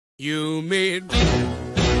You made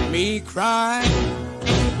me cry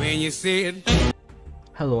when you said.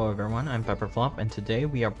 Hello everyone, I'm Pepperflop and today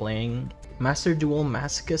we are playing Master Duel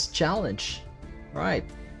Masochist Challenge. Right,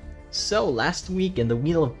 so last week in the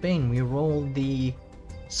Wheel of Pain we rolled the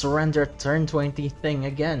surrender turn 20 thing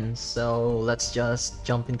again, so let's just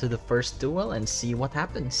jump into the first duel and see what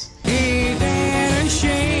happens.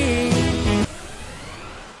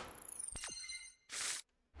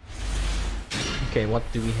 Okay, what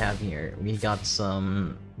do we have here? We got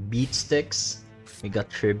some beat sticks, we got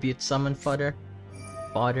tribute summon fodder,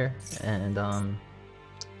 and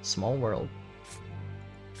small world.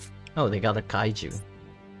 Oh, they got a kaiju.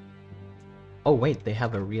 Oh wait, they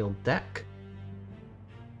have a real deck.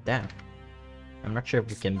 Damn. I'm not sure if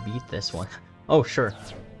we can beat this one. Oh sure.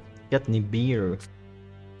 Get Nibiru.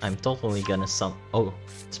 I'm totally gonna summon. Oh,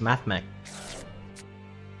 it's Mathmech.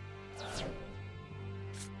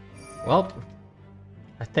 Well,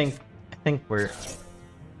 I think we're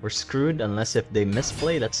screwed unless if they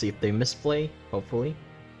misplay. Let's see if they misplay, hopefully.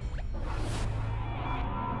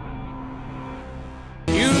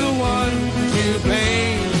 You're the one to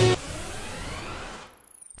blame.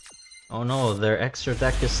 Oh no, their extra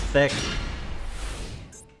deck is thick.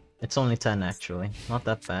 It's only 10 actually, not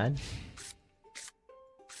that bad.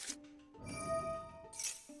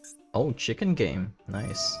 Oh, chicken game,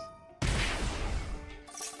 nice.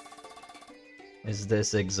 Is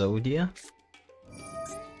this Exodia?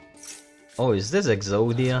 Oh, is this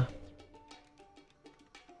Exodia?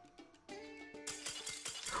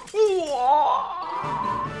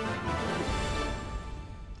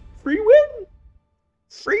 Free win!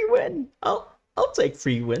 Free win! I'll take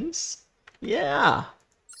free wins. Yeah.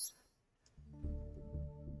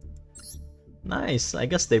 Nice. I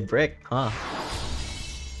guess they break, huh?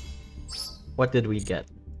 What did we get?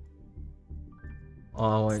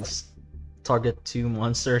 Oh, it's target 2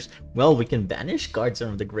 monsters. Well, we can banish cards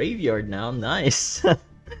from the graveyard now. Nice.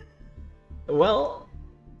 Well,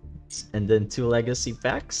 and then 2 legacy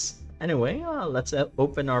packs. Anyway, let's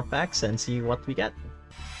open our packs and see what we get.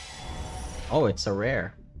 Oh, it's a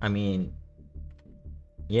rare. I mean,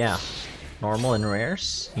 yeah, normal and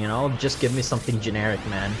rares. You know, just give me something generic,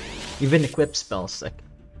 man. Even equip spells, like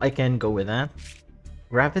I can go with that.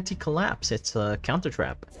 Gravity Collapse. It's a counter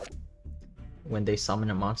trap. When they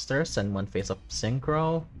summon a monster, send one face-up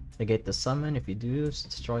synchro. Negate the summon. If you do,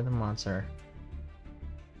 destroy the monster.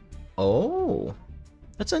 Oh,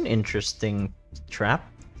 that's an interesting trap.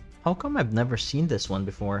 How come I've never seen this one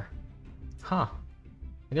before? Huh.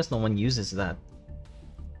 I guess no one uses that.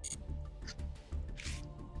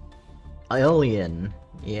 Alien.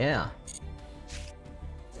 Yeah.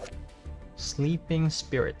 Sleeping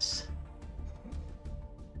Spirits.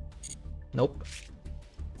 Nope.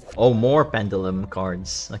 Oh, more pendulum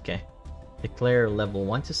cards. Okay. Declare level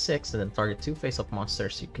 1 to 6 and then target 2 face-up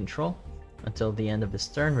monsters you control. Until the end of this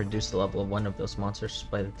turn, reduce the level of one of those monsters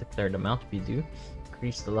by the declared amount. If you do,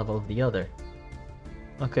 increase the level of the other.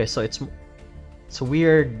 Okay, so it's a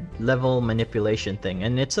weird level manipulation thing,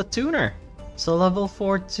 and it's a tuner. It's a level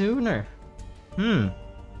 4 tuner.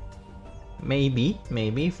 Maybe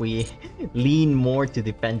if we lean more to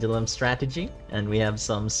the pendulum strategy and we have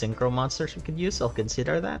some synchro monsters we could use, I'll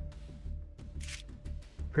consider that.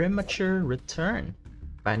 Premature Return.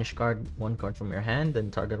 Banish one card from your hand, then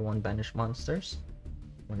target 1 banished monsters.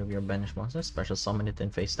 One of your banished monsters, special summon it in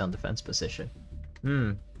face down defense position.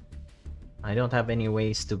 I don't have any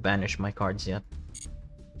ways to banish my cards yet.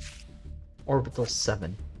 Orbital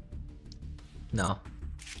 7. No.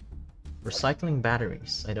 Recycling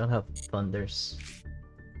Batteries. I don't have Thunders.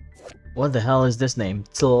 What the hell is this name?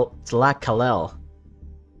 Tlakalel.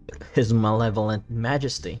 His Malevolent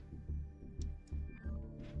Majesty.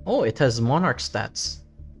 Oh, it has Monarch stats.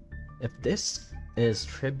 If this is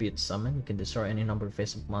Tribute Summon, you can destroy any number of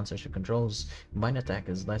face-up monsters you controls. Combined attack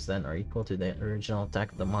is less than or equal to the original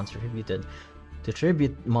attack of the monster tributed. To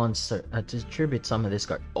tribute summon this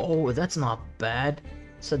card. Oh, that's not bad.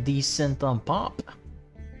 It's a decent pop.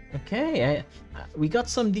 Okay, we got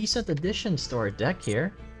some decent additions to our deck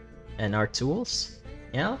here. And our tools.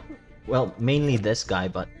 Yeah? Well, mainly this guy,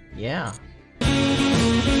 but yeah.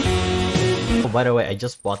 Oh, by the way, I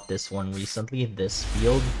just bought this one recently, this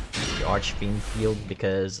field, the Archfiend field,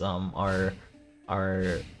 because our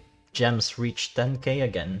gems reached 10k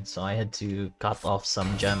again, so I had to cut off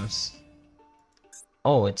some gems.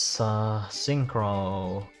 Oh, it's a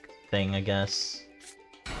synchro thing, I guess.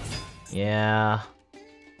 Yeah.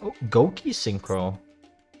 Oh, Goki synchro.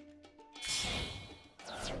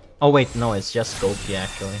 Oh wait, no, it's just Goki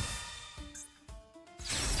actually.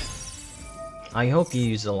 I hope you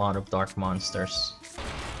use a lot of dark monsters.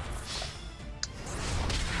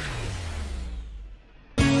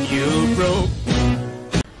 You broke.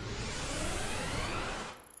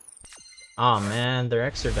 Aw man, their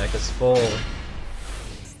extra deck is full.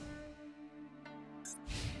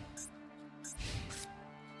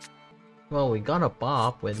 Well, we got a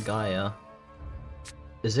pop with Gaia.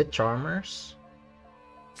 Is it Charmers?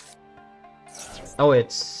 Oh,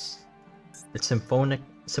 it's Symphonic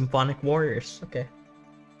Warriors. Okay.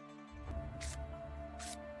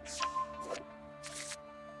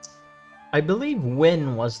 I believe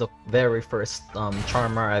Win was the very first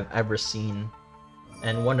Charmer I've ever seen,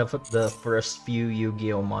 and one of the first few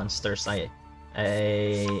Yu-Gi-Oh monsters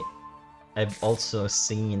I've also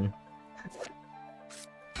seen.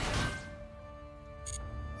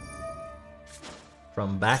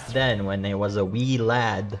 From back then when I was a wee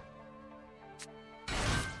lad.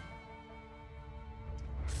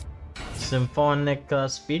 Symphonic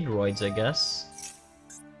Speedroids, I guess.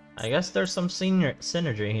 I guess there's some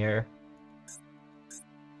synergy here.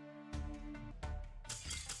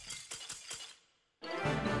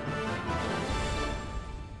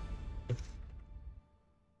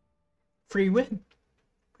 Free win.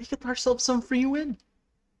 We get ourselves some free win.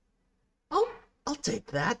 Oh, I'll take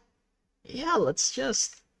that. Yeah, let's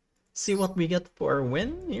just see what we get for a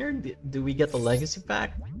win here. Do we get a legacy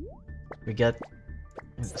pack? We get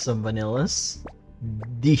some vanillas.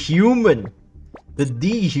 The human. The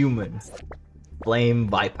D-human. Flame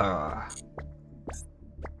Viper.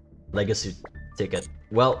 Legacy ticket.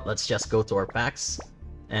 Well, let's just go to our packs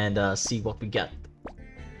and see what we get.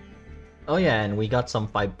 Oh yeah, and we got some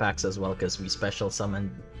 5 packs as well because we special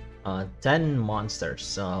summoned 10 monsters,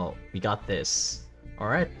 so we got this.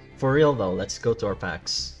 Alright, for real though, let's go to our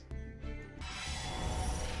packs.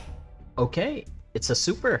 Okay, it's a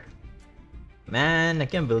super. Man, I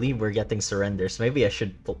can't believe we're getting surrenders. Maybe I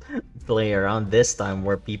should play around this time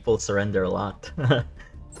where people surrender a lot.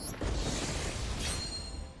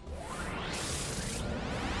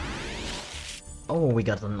 Oh, we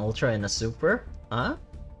got an ultra and a super? Huh?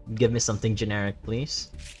 Give me something generic, please.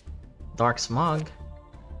 Dark Smog.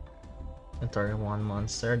 Target 1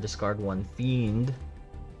 monster, discard 1 fiend.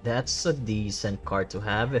 That's a decent card to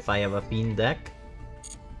have if I have a fiend deck.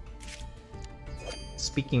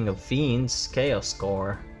 Speaking of fiends, Chaos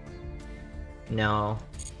Core. No.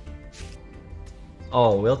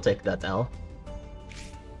 Oh, we'll take that L.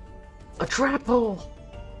 A trap hole!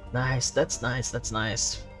 Nice, that's nice, that's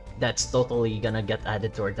nice. That's totally gonna get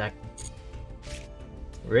added to our deck.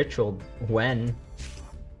 Ritual when?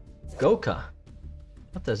 Goka.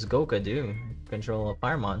 What does Goka do? Control a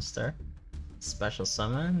fire monster. Special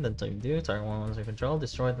summon, then type do, target 1 monster control,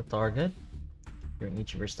 destroy the target. During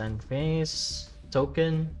each of your stand phase.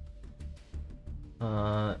 Token.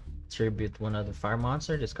 Tribute 1 other fire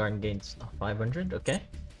monster, discard and gains 500. Okay.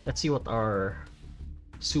 Let's see what our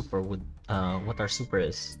super would what our super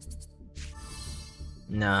is.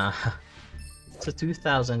 Nah. It's a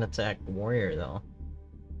 2000 attack warrior though.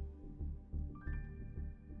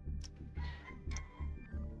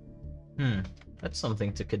 That's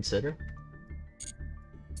something to consider.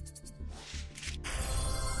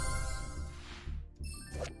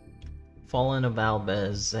 Fallen of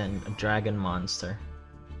Albez and a dragon monster.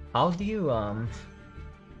 How do you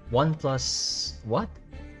 1 plus what?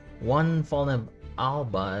 1 Fallen of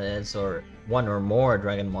Albez or 1 or more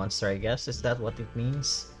dragon monster, I guess. Is that what it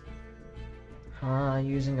means?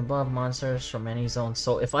 Using above monsters from any zone.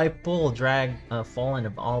 So if I pull Fallen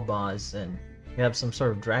of Albaz and we have some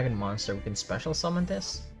sort of dragon monster, we can special summon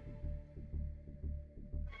this?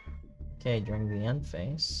 Okay, during the end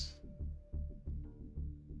phase.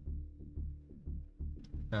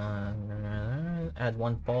 Add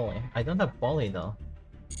 1 poly. I don't have poly though.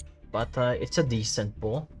 But it's a decent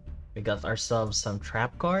pull. We got ourselves some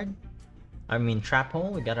trap card. I mean trap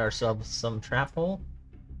hole. We got ourselves some trap hole.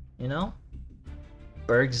 You know?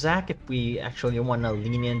 Bergzak if we actually want to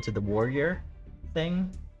lean into the warrior thing.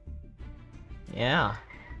 Yeah,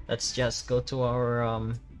 let's just go to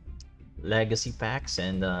our legacy packs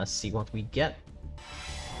and see what we get.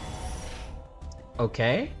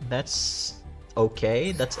 Okay, that's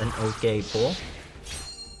okay. That's an okay pull.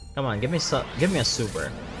 Come on, give me a super.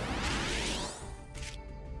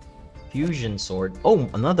 Fusion sword. Oh,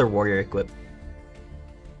 another warrior equip.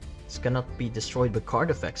 It's cannot be destroyed by card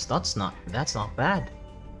effects. That's not bad.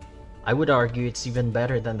 I would argue it's even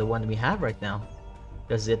better than the one we have right now.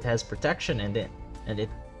 Because it has protection and it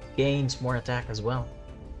gains more attack as well.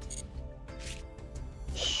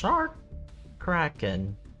 Shark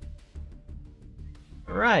Kraken.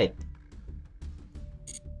 Right.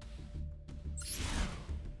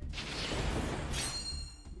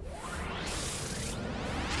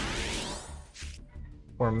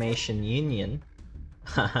 Formation Union.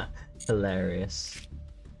 Haha, hilarious.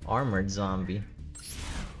 Armored zombie.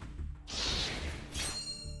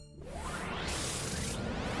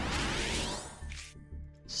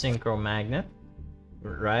 Synchro magnet.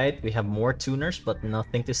 Right, we have more tuners but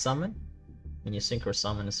nothing to summon. When you synchro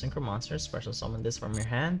summon a synchro monster, special summon this from your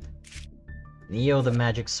hand. Neo the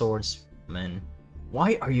magic swordsman.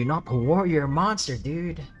 Why are you not a warrior monster,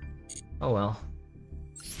 dude? Oh well.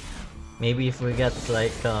 Maybe if we get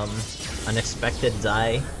like unexpected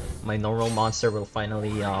die, my normal monster will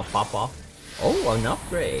finally pop off. Oh, an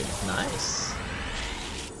upgrade. Nice.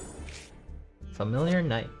 Familiar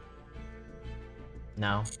knight.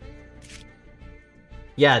 Now.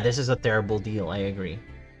 Yeah, this is a terrible deal, I agree.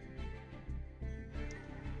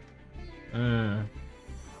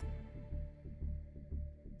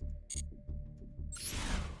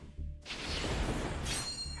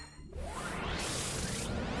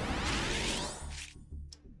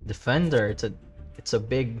 Defender, it's a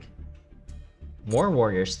big more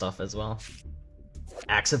warrior stuff as well.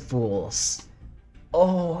 Axe of Fools.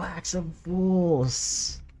 Oh, Axe of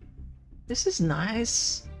Fools. This is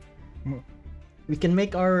nice. We can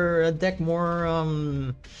make our deck more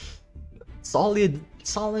solid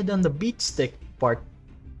on the beat stick part.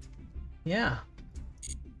 Yeah.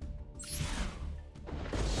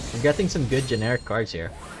 We're getting some good generic cards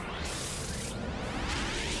here.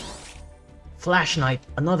 Flash Knight,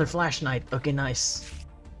 another Flash Knight. Okay, nice.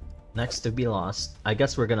 Next to be lost. I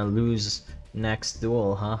guess we're gonna lose next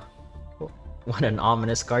duel, huh? What an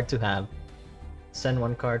ominous card to have. Send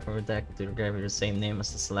one card from a deck to the graveyard with the same name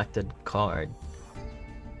as the selected card.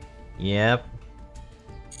 Yep.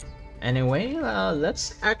 Anyway,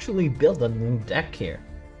 let's actually build a new deck here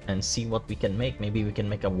and see what we can make. Maybe we can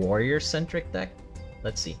make a warrior-centric deck.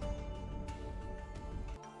 Let's see.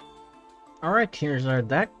 Alright, here's our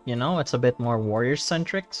deck. You know, it's a bit more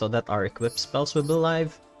warrior-centric so that our equipped spells will be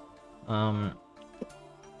live.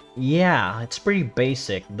 Yeah, it's pretty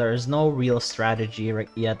basic. There's no real strategy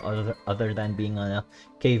yet other than being a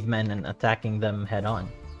caveman and attacking them head-on,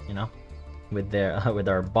 you know, with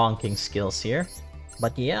our bonking skills here.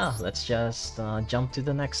 But yeah, let's just jump to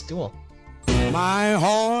the next duel. My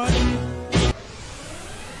heart.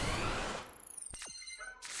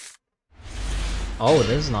 Oh,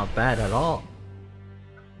 this is not bad at all.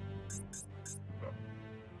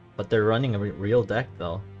 But they're running a real deck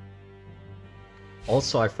though.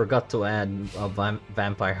 Also, I forgot to add a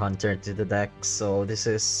Vampire Hunter to the deck, so this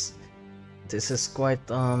is quite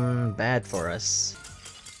bad for us.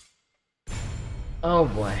 Oh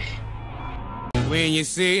boy. When you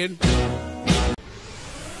see it.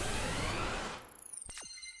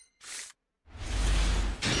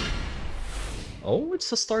 Oh,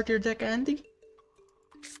 it's a starter deck, Andy?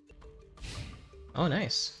 Oh,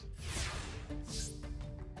 nice.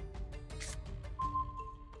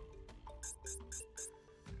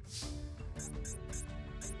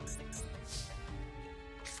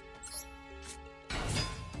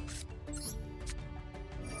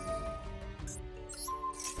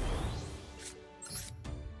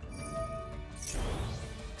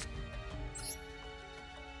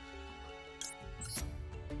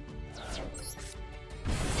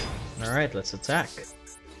 Alright, let's attack.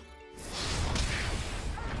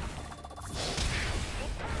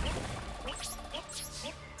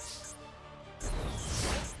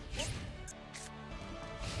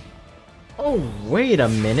 Oh, wait a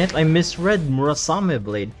minute, I misread Murasame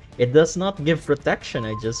Blade. It does not give protection,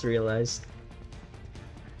 I just realized.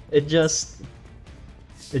 It just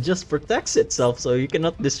protects itself, so you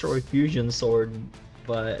cannot destroy Fusion Sword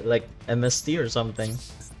by like MST or something.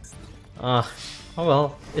 Oh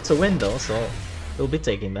well, it's a win though, so we'll be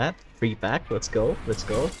taking that. Free pack, let's go, let's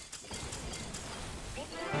go.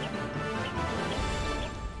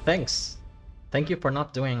 Thanks. Thank you for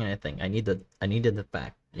not doing anything. I needed the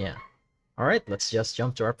pack, yeah. Alright, let's just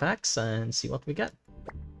jump to our packs and see what we get.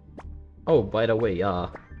 Oh, by the way,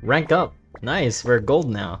 rank up. Nice, we're gold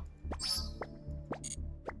now.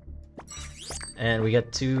 And we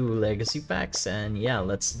got 2 legacy packs, and yeah,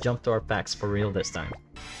 let's jump to our packs for real this time.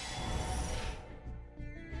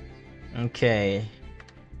 Okay.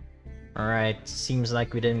 Alright, seems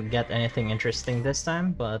like we didn't get anything interesting this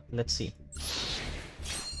time, but let's see.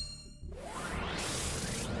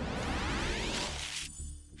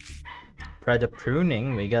 Preda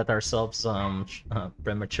Pruning, we got ourselves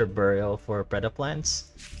Premature Burial for Preda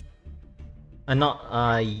Plants.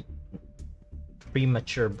 Not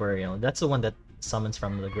Premature Burial, that's the one that summons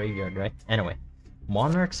from the graveyard, right? Anyway,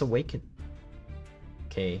 Monarch's Awaken.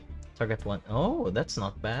 Okay, target 1. Oh, that's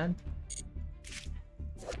not bad.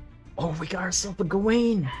 Oh, we got ourselves a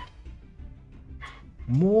Gawain!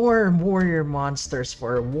 More warrior monsters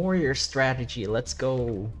for a warrior strategy. Let's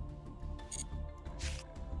go.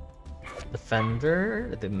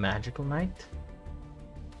 Defender, the magical knight.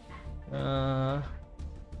 Okay.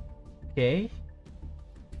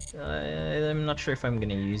 I'm not sure if I'm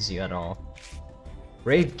gonna use you at all.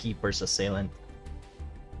 Gravekeeper's assailant.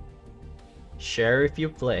 Share if you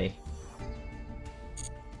play.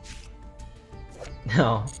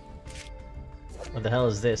 No. What the hell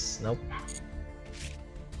is this? Nope.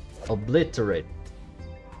 Obliterate.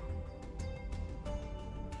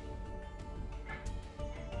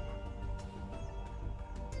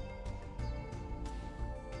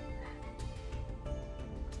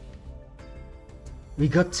 We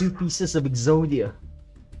got 2 pieces of Exodia.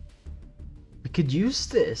 We could use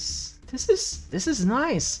this. This is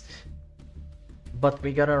nice. But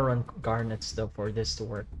we gotta run Garnets though for this to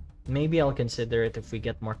work. Maybe I'll consider it if we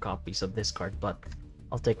get more copies of this card, but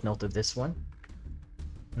I'll take note of this one.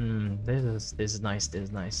 This is nice, this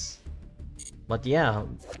is nice. But yeah,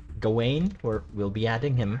 Gawain, we'll be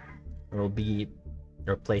adding him. We'll be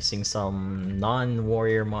replacing some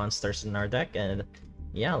non-warrior monsters in our deck, and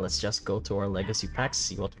yeah, let's just go to our legacy packs,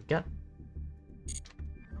 see what we get.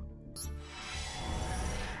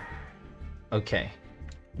 Okay,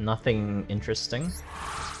 nothing interesting,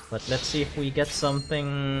 but let's see if we get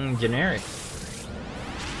something generic.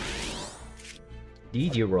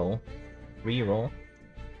 Did you roll? Reroll?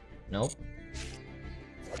 Nope.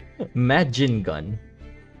 Majin Gun.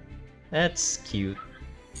 That's cute.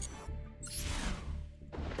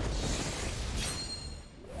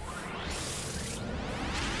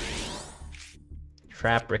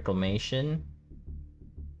 Trap Reclamation.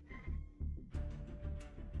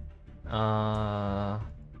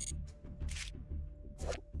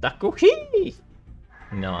 Takuhi!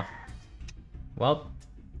 No. Well,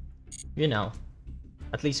 you know,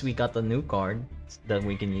 at least we got a new card that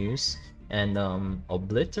we can use, and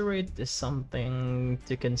Obliterate is something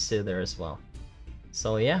to consider as well.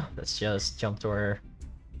 So yeah, let's just jump to our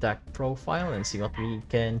deck profile and see what we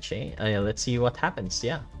can change. Let's see what happens.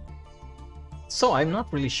 Yeah. So I'm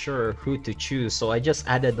not really sure who to choose, so I just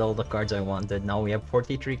added all the cards I wanted. Now we have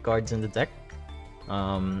 43 cards in the deck.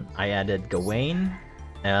 I added Gawain,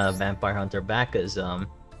 Vampire Hunter back, because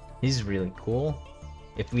he's really cool.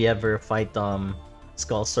 If we ever fight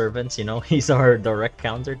Skull Servants, you know, he's our direct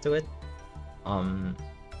counter to it.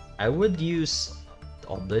 I would use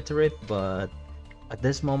Obliterate, but at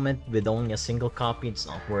this moment, with only a single copy, it's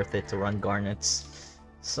not worth it to run Garnets.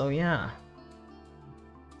 So yeah,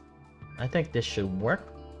 I think this should work.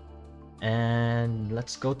 And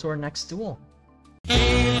let's go to our next duel.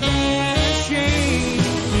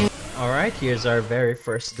 Alright, here's our very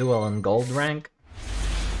first duel on gold rank.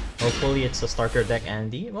 Hopefully it's a starter deck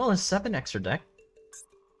Andy. Well, it's 7 extra deck.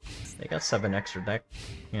 They got 7 extra deck,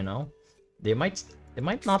 you know. They might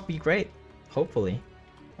not be great. Hopefully.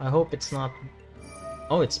 I hope it's not.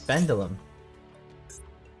 Oh, it's Pendulum.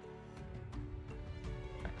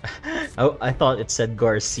 Oh, I thought it said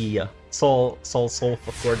Garcia. Soul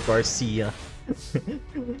for Garcia.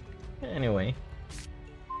 Anyway.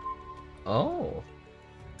 Oh.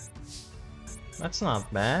 That's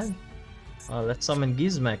not bad. Let's summon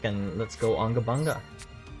Gizmek and let's go Onga Bunga.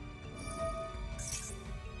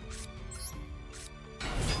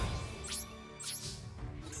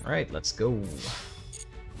 Alright, let's go.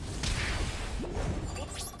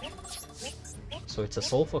 So it's a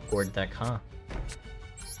Sulfur Cord deck, huh?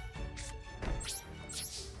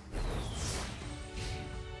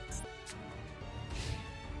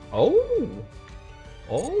 Oh!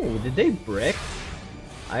 Oh, did they brick?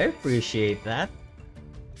 I appreciate that.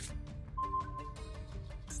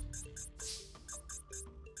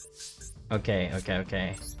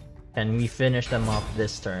 Okay. Can we finish them off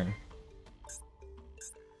this turn?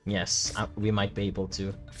 Yes, we might be able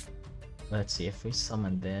to. Let's see, if we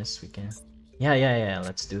summon this, we can... Yeah,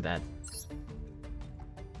 let's do that.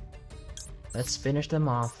 Let's finish them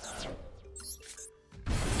off.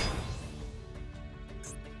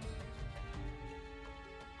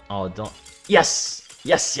 Oh, don't... Yes!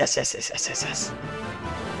 Yes!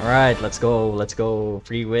 Alright, let's go.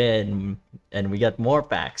 Free win. And we got more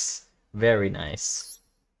packs. Very nice.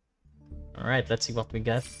 Alright, let's see what we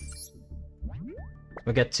get.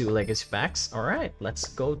 We get 2 legacy packs. Alright, let's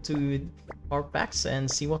go to our packs and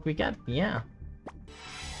see what we get. Yeah.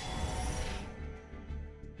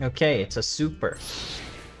 Okay, it's a super.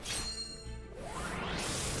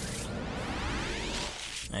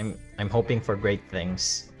 I'm hoping for great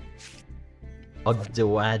things.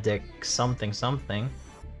 Ogdoadic something.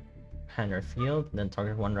 Hand field, then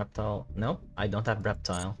target 1 reptile. Nope, I don't have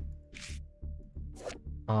reptile.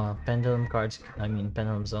 Pendulum cards, I mean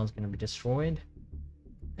pendulum zone's gonna be destroyed.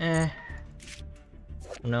 Eh.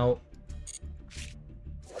 No.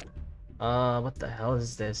 What the hell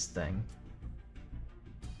is this thing?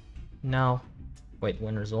 No. Wait,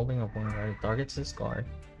 when resolving opponent card targets this card.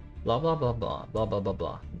 Blah blah blah blah blah blah blah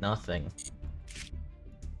blah. Nothing.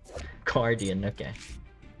 Guardian, okay.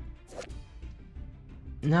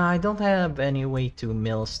 No, I don't have any way to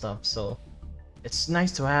mill stuff, so it's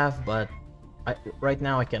nice to have, but right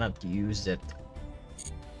now I cannot use it.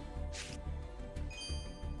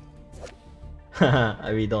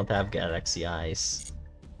 We don't have Galaxy Eyes.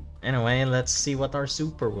 Anyway, let's see what our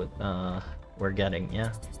super we're getting,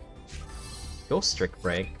 yeah. Ghost Trick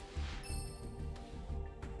Break.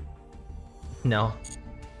 No.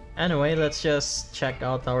 Anyway, let's just check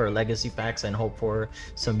out our legacy packs and hope for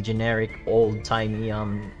some generic old-timey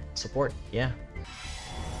support, yeah.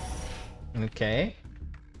 Okay.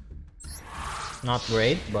 Not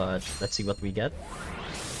great, but let's see what we get.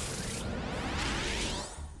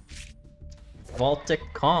 Voltic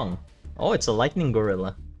Kong. Oh, it's a lightning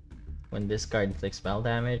gorilla. When this card inflicts battle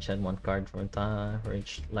damage, add one card from time for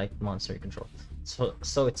each light monster you control.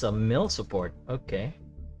 So it's a mill support. Okay.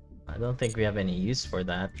 I don't think we have any use for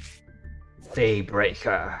that.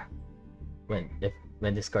 Daybreaker. When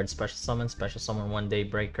this card special summon one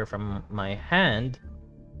Daybreaker from my hand.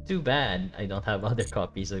 Too bad I don't have other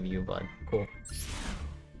copies of you, but cool.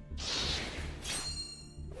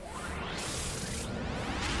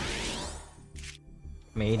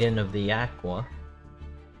 Maiden of the Aqua.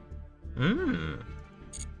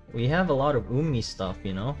 We have a lot of Umi stuff,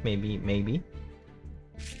 you know? Maybe.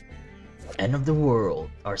 End of the World,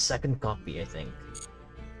 our second copy, I think.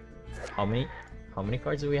 How many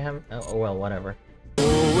cards do we have? Oh well, whatever.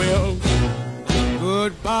 Oh well,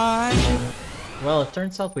 goodbye. Well, it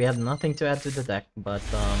turns out we have nothing to add to the deck, but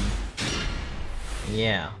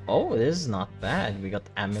yeah. Oh, this is not bad. We got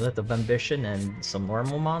Amulet of Ambition and some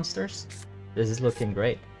normal monsters. This is looking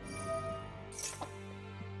great.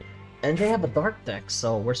 And they have a dark deck,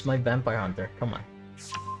 so where's my Vampire Hunter? Come on.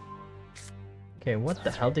 Okay, what the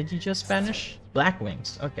hell did you just banish? Black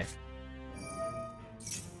Wings, okay.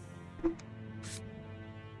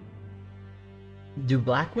 Do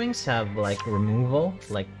Black Wings have, like, removal?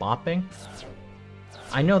 Like popping?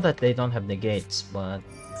 I know that they don't have negates, but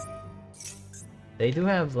they do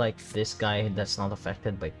have, like, this guy that's not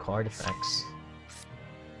affected by card effects.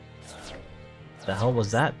 The hell was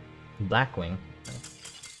that? Blackwing.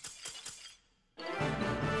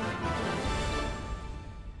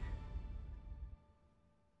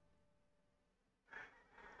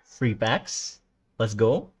 Free packs. Let's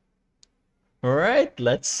go. Alright,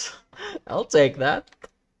 I'll take that.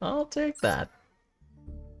 I'll take that.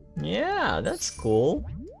 Yeah, that's cool.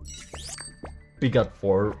 We got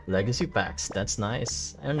 4 legacy packs. That's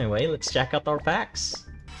nice. Anyway, let's check out our packs.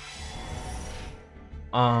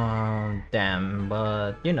 Damn,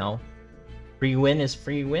 but you know, free win is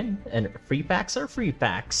free win, and free packs are free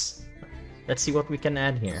packs. Let's see what we can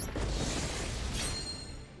add here.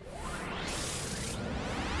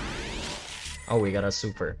 Oh, we got a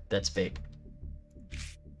super. That's big.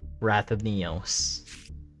 Wrath of Neos.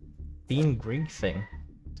 Fiend Griefing.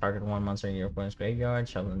 Target 1 monster in your opponent's graveyard,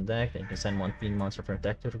 shuffle the deck, and you can send 1 Fiend monster from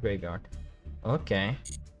deck to the graveyard. Okay.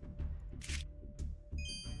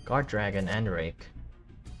 Guard Dragon and Rake.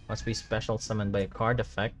 Must be special summoned by a card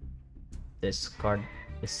effect. This card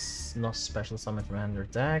is not special summoned from under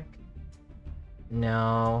deck.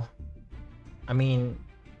 No. I mean,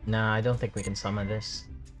 nah, I don't think we can summon this.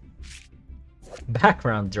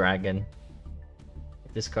 Background Dragon.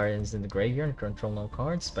 If this card is in the graveyard, control no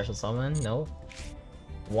cards. Special summon, no.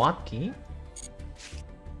 Watki.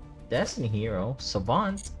 Destiny Hero.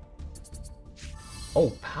 Savant. Oh,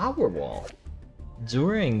 Powerwall.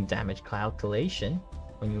 During damage calculation,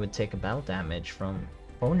 when you would take a battle damage from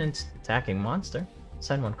opponent's attacking monster,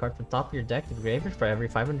 send 1 card from top of your deck to the graveyard. For every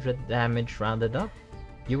 500 damage rounded up,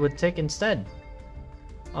 you would take instead.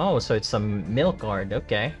 Oh, so it's a mill card,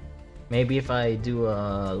 okay. Maybe if I do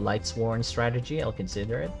a Lightsworn strategy, I'll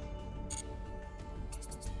consider it.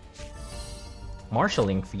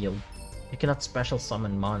 Marshalling Field. You cannot special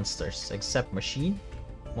summon monsters except Machine.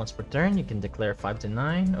 Once per turn, you can declare 5 to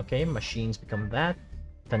 9. Okay, Machines become that.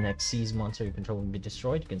 The next sees monster you control will be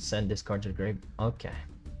destroyed. You can send this card to the grave. Okay.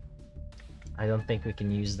 I don't think we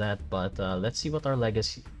can use that, but let's see what our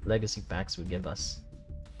legacy packs will give us.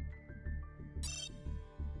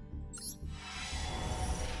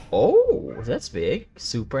 Oh, that's big.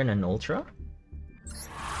 Super and an Ultra.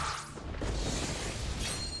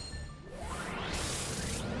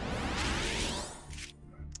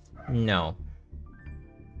 No.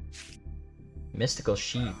 Mystical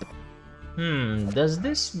Sheep. Does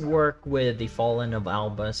this work with the Fallen of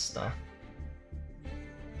Alba stuff?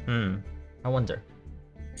 I wonder.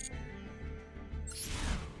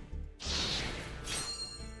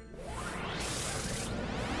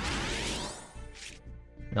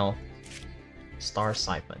 No. Star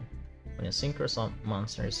Siphon. When a synchro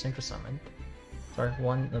monster is synchro summoned, start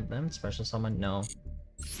one of them, special summon, no.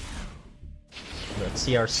 Let's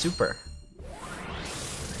see our super.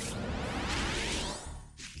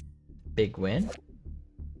 Big win.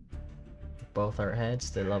 Both our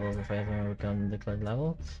heads, the level of effect will become declared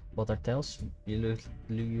level. Both our tails, you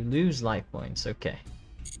lose life points. Okay.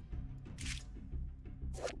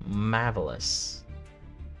 Marvelous.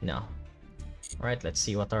 No. Alright, let's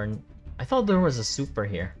see what our... I thought there was a super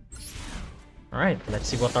here. Alright, let's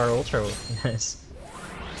see what our ultra is.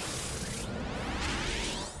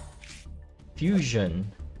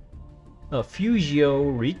 Fusion. Oh, Fusio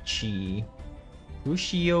Ricci.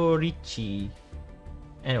 Fusio Ricci.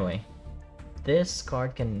 Anyway. This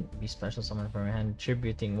card can be special summoned from your hand,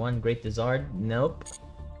 tributing one Great Dizard. Nope.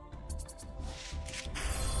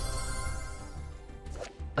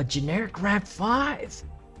 A generic rank 5!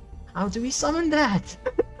 How do we summon that?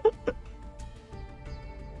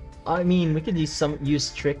 I mean, we could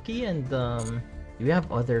use Tricky and we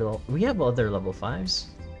have other level 5s,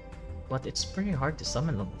 but it's pretty hard to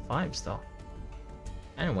summon level 5s though.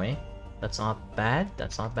 Anyway, that's not bad.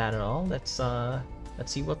 That's not bad at all. Let's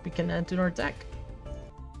see what we can add to our deck.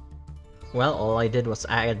 Well, all I did was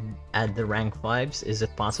add the rank 5s. Is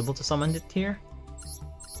it possible to summon it here?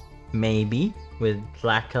 Maybe with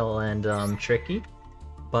Blackle and Tricky,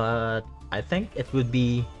 but I think it would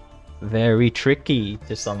be very tricky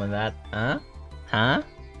to summon that. Huh?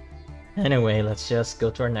 Anyway, let's just go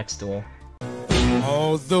to our next duel.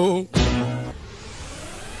 Although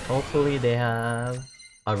hopefully they have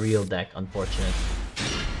a real deck, unfortunately.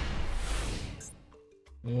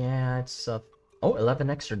 Yeah, it's a... Oh, 11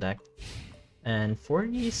 extra deck. And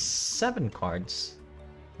 47 cards.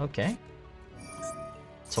 Okay.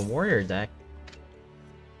 It's a warrior deck.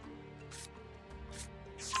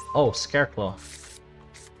 Oh, Scareclaw.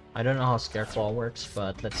 I don't know how Scareclaw works,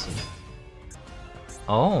 but let's see.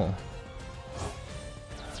 Oh.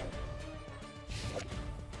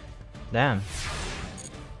 Damn.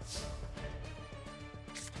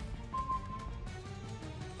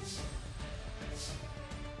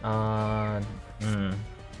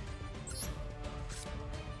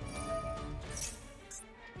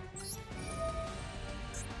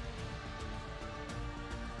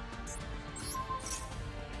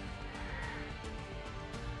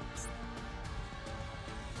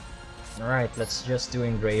 Alright, let's just do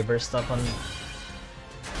engraver stuff on...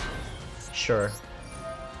 Sure.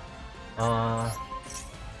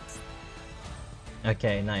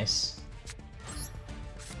 Okay, nice.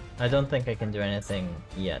 I don't think I can do anything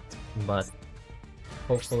yet, but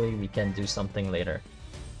hopefully we can do something later.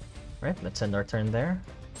 Right, let's end our turn there.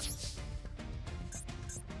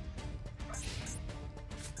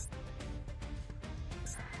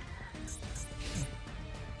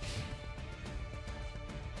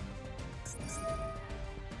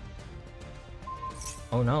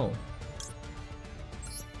 Oh no.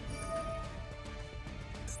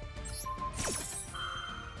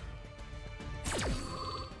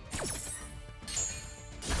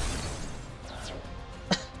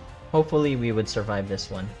 Hopefully we would survive this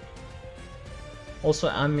one. Also,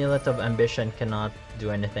 Amulet of Ambition cannot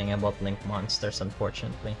do anything about Link monsters,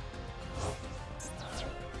 unfortunately.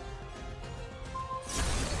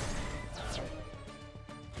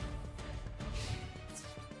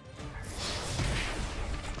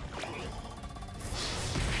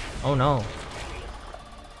 Oh no.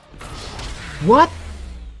 What?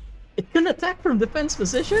 It can attack from defense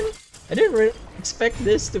position? I didn't really expect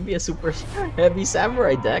this to be a super heavy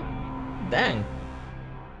samurai deck. Dang.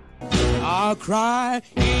 I'll cry.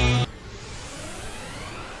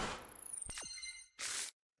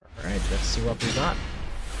 Alright, let's see what we got.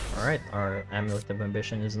 Alright, our Amulet of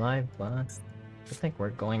Ambition is live, but I think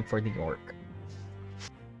we're going for the Orc.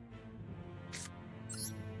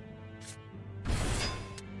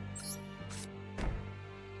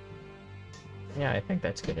 Yeah, I think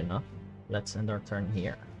that's good enough. Let's end our turn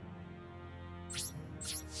here.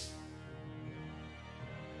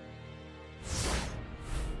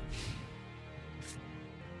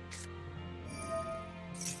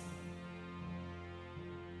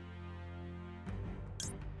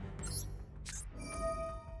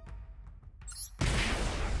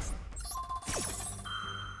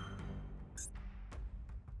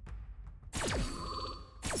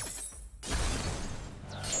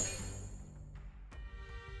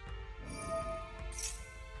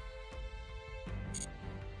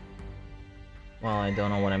 Well, I don't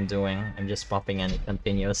know what I'm doing. I'm just popping any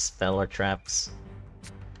continuous spell or traps.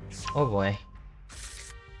 Oh boy.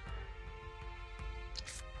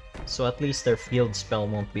 So at least their field spell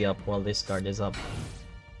won't be up while this card is up.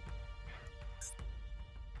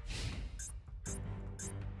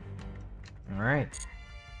 Alright.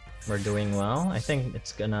 We're doing well. I think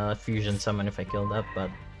it's gonna fusion summon if I kill that, but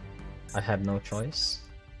I have no choice.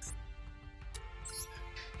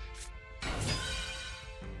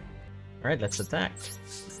 Alright, let's attack.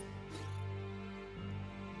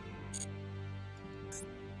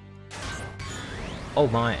 Oh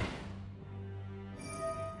my.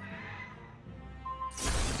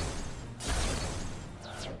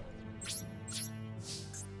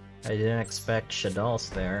 I didn't expect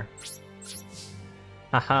Shaddolls there.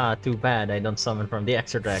 Haha, too bad I don't summon from the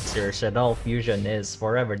extra decks here. Shadow Fusion is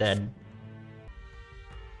forever dead.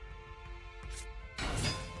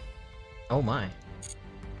 Oh my.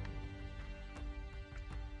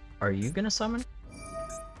 Are you gonna summon?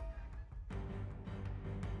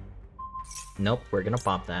 Nope, we're gonna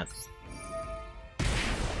pop that.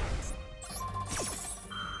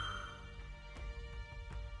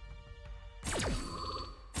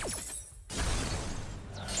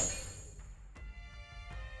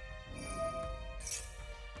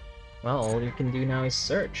 Well, all you can do now is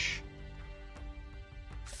search.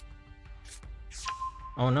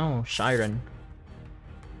 Oh no, Shiren.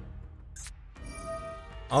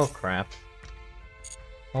 Oh crap.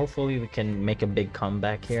 Hopefully we can make a big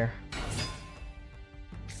comeback here.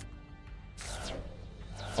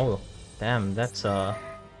 Oh, damn, that's a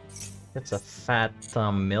fat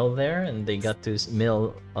mill there, and they got to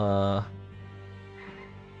mill the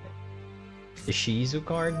Shizu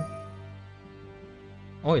card.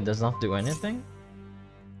 Oh, it does not do anything?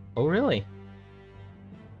 Oh, really?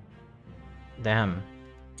 Damn.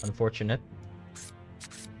 Unfortunate.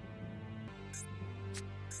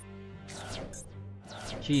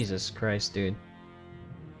 Jesus Christ, dude.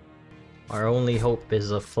 Our only hope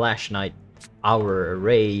is a Flash Knight, our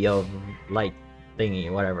ray of light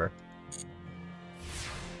thingy, whatever.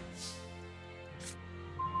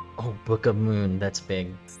 Oh, Book of Moon, that's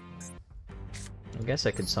big. I guess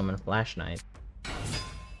I could summon Flash Knight.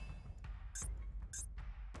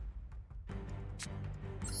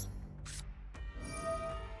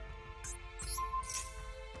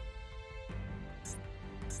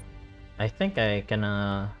 I think I can,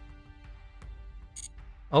 oh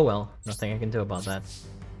well, nothing I can do about that.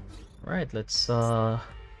 Right, let's,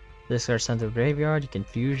 discard sent to the graveyard, you can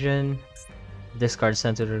fusion. Discard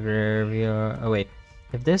sent to the graveyard, oh wait.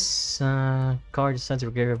 If this, card is sent to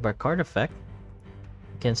the graveyard by card effect,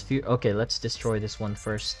 you can okay, let's destroy this one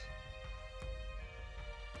first.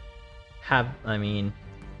 Havness,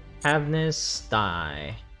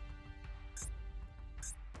 die.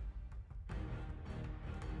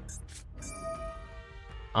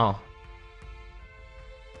 Oh.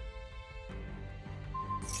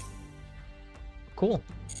 Cool.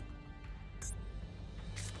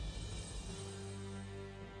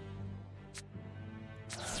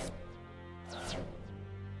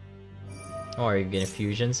 Oh, are you gonna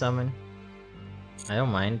fusion summon? I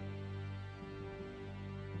don't mind.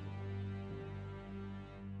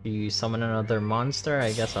 You summon another monster?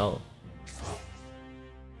 I guess I'll...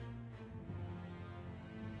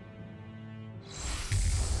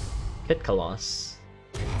 Kit Colossus.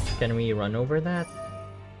 Can we run over that?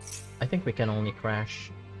 I think we can only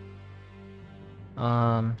crash.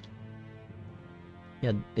 Yeah,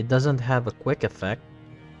 it doesn't have a quick effect.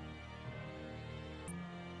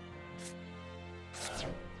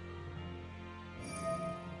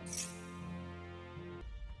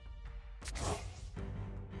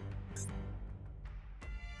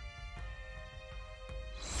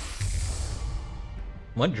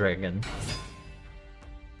 Mud Dragon.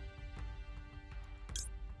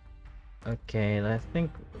 Okay, I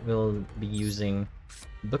think we'll be using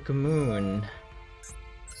Book of Moon.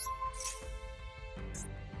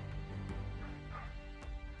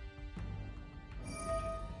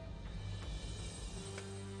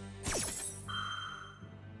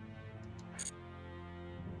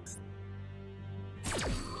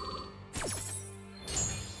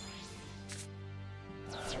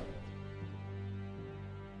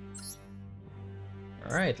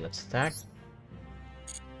 Alright, let's attack.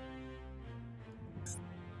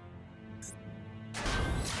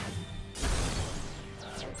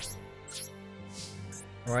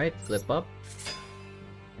 Alright, flip up.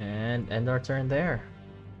 And end our turn there.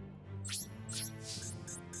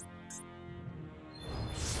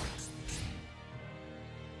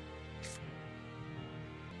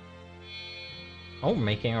 Oh,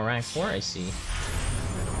 making a rank 4, I see.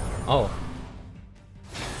 Oh.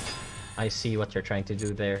 I see what you're trying to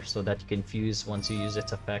do there, so that you can fuse once you use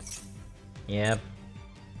its effect. Yep.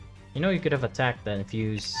 You know, you could have attacked then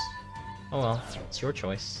fuse. Oh well, it's your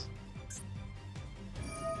choice.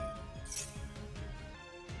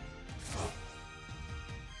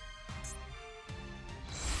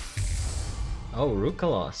 Oh,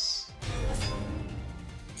 Rukalos.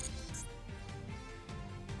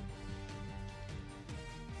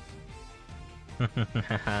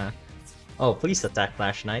 Oh, please attack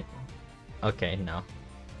Flash Knight. Okay, no.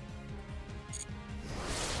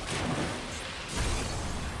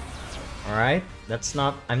 Alright, that's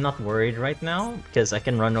not... I'm not worried right now, because I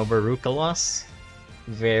can run over Rukalos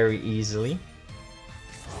very easily.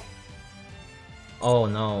 Oh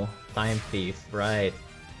no, Time Thief, right.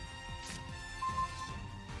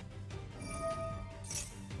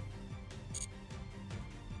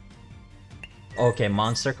 Okay,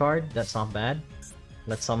 monster card, that's not bad.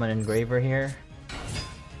 Let's summon Engraver here.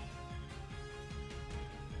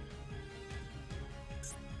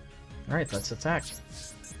 Alright, let's attack.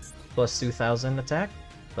 Plus 2000 attack.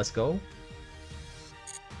 Let's go.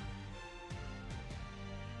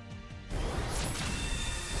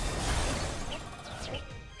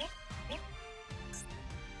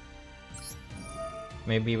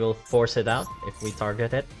 Maybe we'll force it out if we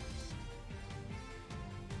target it.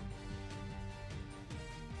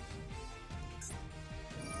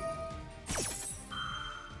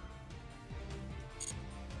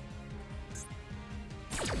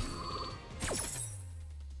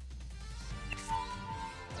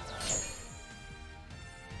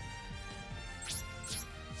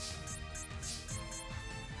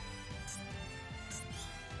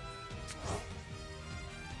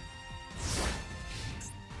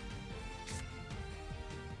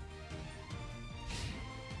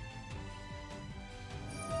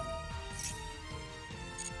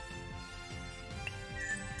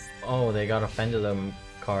 Oh, they got a Pendulum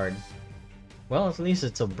card. Well, at least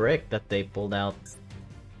it's a brick that they pulled out.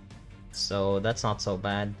 So that's not so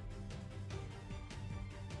bad.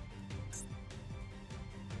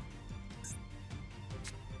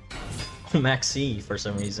 Maxi for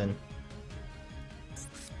some reason.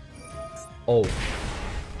 Oh.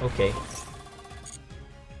 Okay.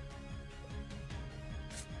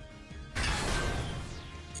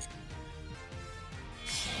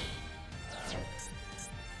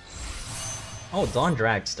 Oh, Dawn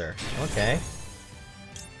Dragster. Okay.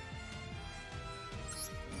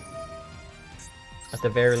 At the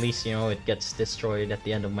very least, you know, it gets destroyed at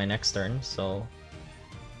the end of my next turn, so...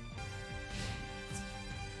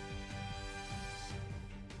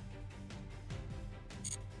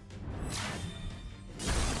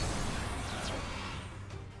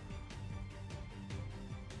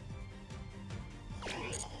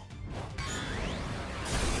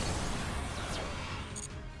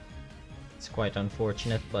 It's quite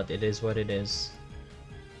unfortunate, but it is what it is.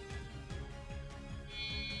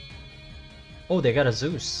 Oh, they got a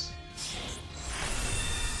Zeus.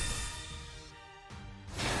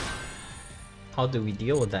 How do we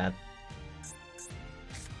deal with that?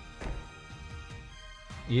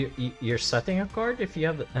 You're setting a card if you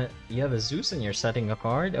have a Zeus and you're setting a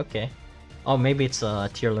card. Okay. Oh, maybe it's a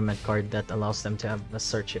tier limit card that allows them to have a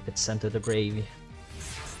search if it's sent to the grave.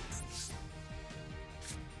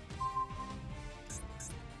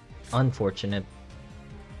 Unfortunate.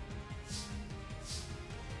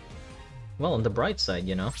 Well, on the bright side,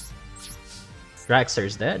 you know.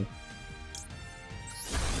 Dragster's dead.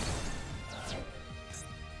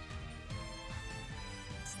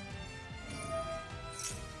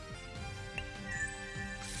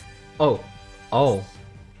 Oh. Oh.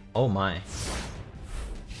 Oh my.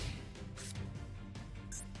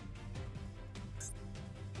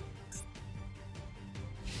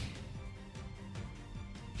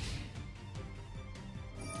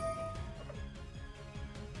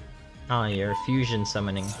 Ah, you're fusion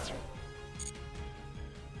summoning.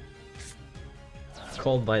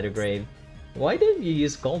 Cold by the Grave. Why didn't you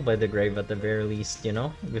use Cold by the Grave at the very least, you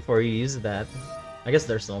know? Before you use that. I guess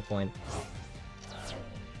there's no point.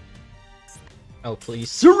 Oh,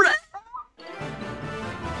 please. Surrender!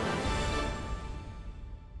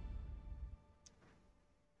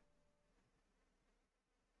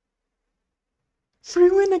 Free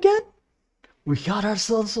win again? We got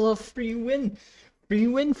ourselves a free win! Free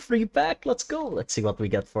win, free pack, let's go! Let's see what we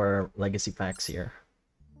get for our legacy packs here.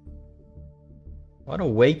 What a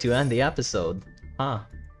way to end the episode, huh?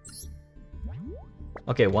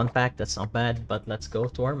 Okay, one pack, that's not bad, but let's go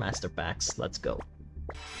to our master packs. Let's go.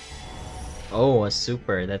 Oh, a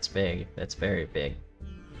super, that's big. That's very big.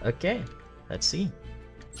 Okay, let's see.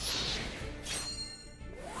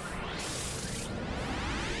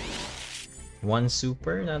 One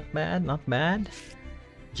super, not bad, not bad.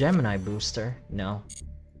 Gemini booster, no.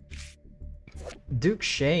 Duke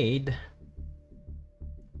Shade.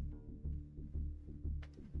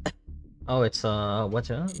 Oh, it's what's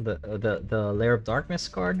the Lair of Darkness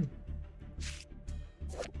card?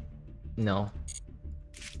 No.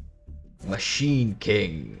 Machine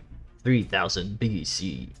King, 3000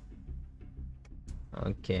 BC.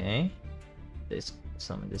 Okay. This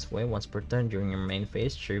summon this way once per turn during your main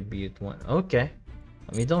phase. Tribute one. Okay.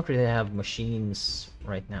 We don't really have machines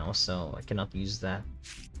right now, so I cannot use that.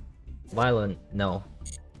 Violent, no.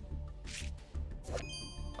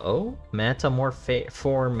 Oh,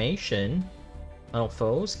 Metamorphation. Metal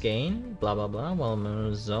foes gain blah blah blah while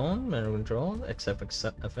in zone, metal control, except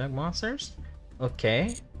effect monsters.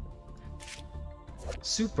 Okay.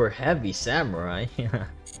 Super heavy samurai.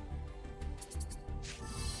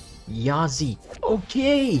 Yazi.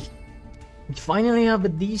 Okay! We finally have a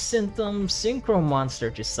decent synchro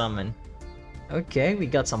monster to summon. Okay, we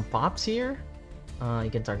got some pops here. You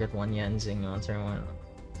can target one Yanzing monster.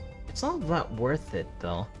 It's not that worth it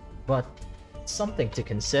though, but something to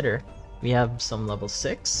consider. We have some level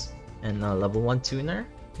 6 and a level 1 tuner,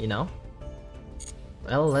 you know.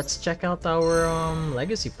 Well, let's check out our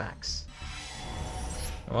legacy packs.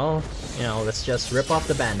 Well, you know, let's just rip off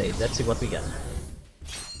the band-aid. Let's see what we get.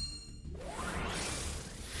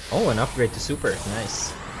 Oh, an upgrade to super.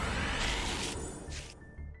 Nice.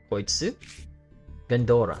 Koitsu.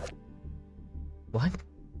 Gandora. What?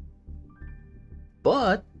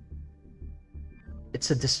 But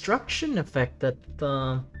it's a destruction effect that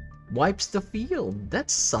wipes the field.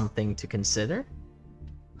 That's something to consider.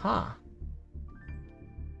 Huh.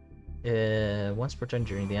 Once per turn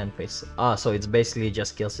during the end phase. Ah, so it's basically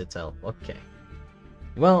just kills itself. Okay.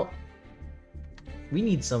 Well, we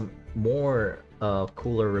need some more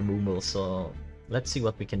cooler removal, so let's see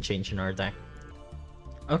what we can change in our deck.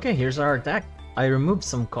 Okay, here's our deck. I removed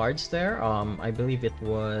some cards there. I believe it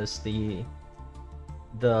was the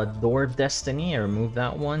Door of Destiny. I removed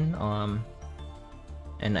that one.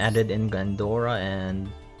 And added in Gandora and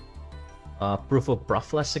Proof of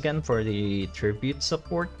Profless again for the tribute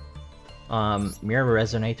support. Mirror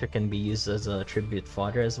Resonator can be used as a tribute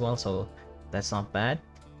fodder as well, so that's not bad.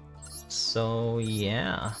 So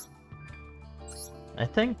yeah, I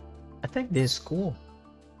think this is cool.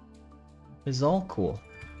 It's all cool.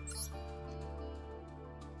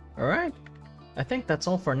 Alright, I think that's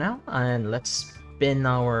all for now, and let's spin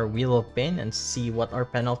our Wheel of Pain and see what our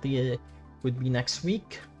penalty would be next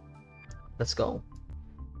week. Let's go.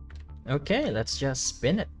 Okay, let's just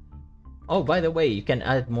spin it. Oh, by the way, you can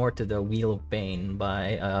add more to the Wheel of Pain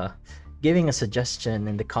by giving a suggestion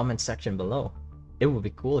in the comment section below. It would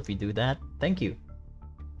be cool if you do that. Thank you.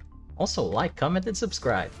 Also, like, comment, and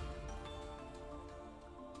subscribe.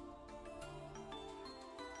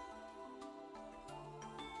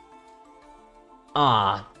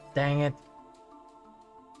 Ah, dang it.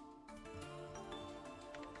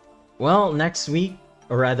 Well, next week,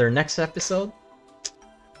 or rather next episode,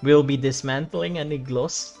 we'll be dismantling any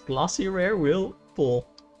glossy rare wheel pull.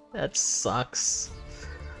 That sucks.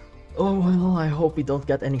 Oh well, I hope we don't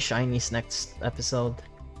get any shinies next episode.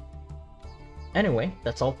 Anyway,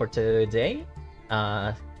 that's all for today.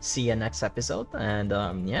 See you next episode, and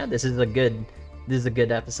yeah, this is a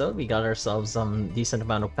good episode. We got ourselves some decent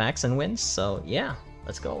amount of packs and wins, so yeah,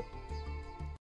 let's go.